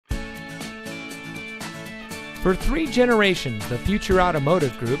For 3 generations, the Future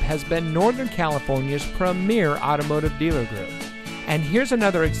Automotive Group has been Northern California's premier automotive dealer group. And here's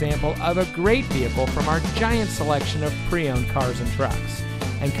another example of a great vehicle from our giant selection of pre-owned cars and trucks.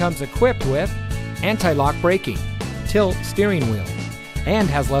 And comes equipped with anti-lock braking, tilt steering wheel, and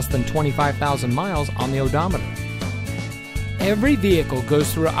has less than 25,000 miles on the odometer. Every vehicle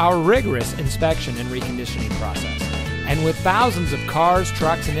goes through our rigorous inspection and reconditioning process. And with thousands of cars,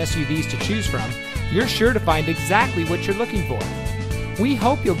 trucks, and SUVs to choose from, you're sure to find exactly what you're looking for. We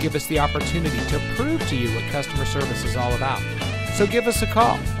hope you'll give us the opportunity to prove to you what customer service is all about. So give us a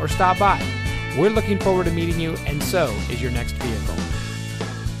call or stop by. We're looking forward to meeting you, and so is your next vehicle.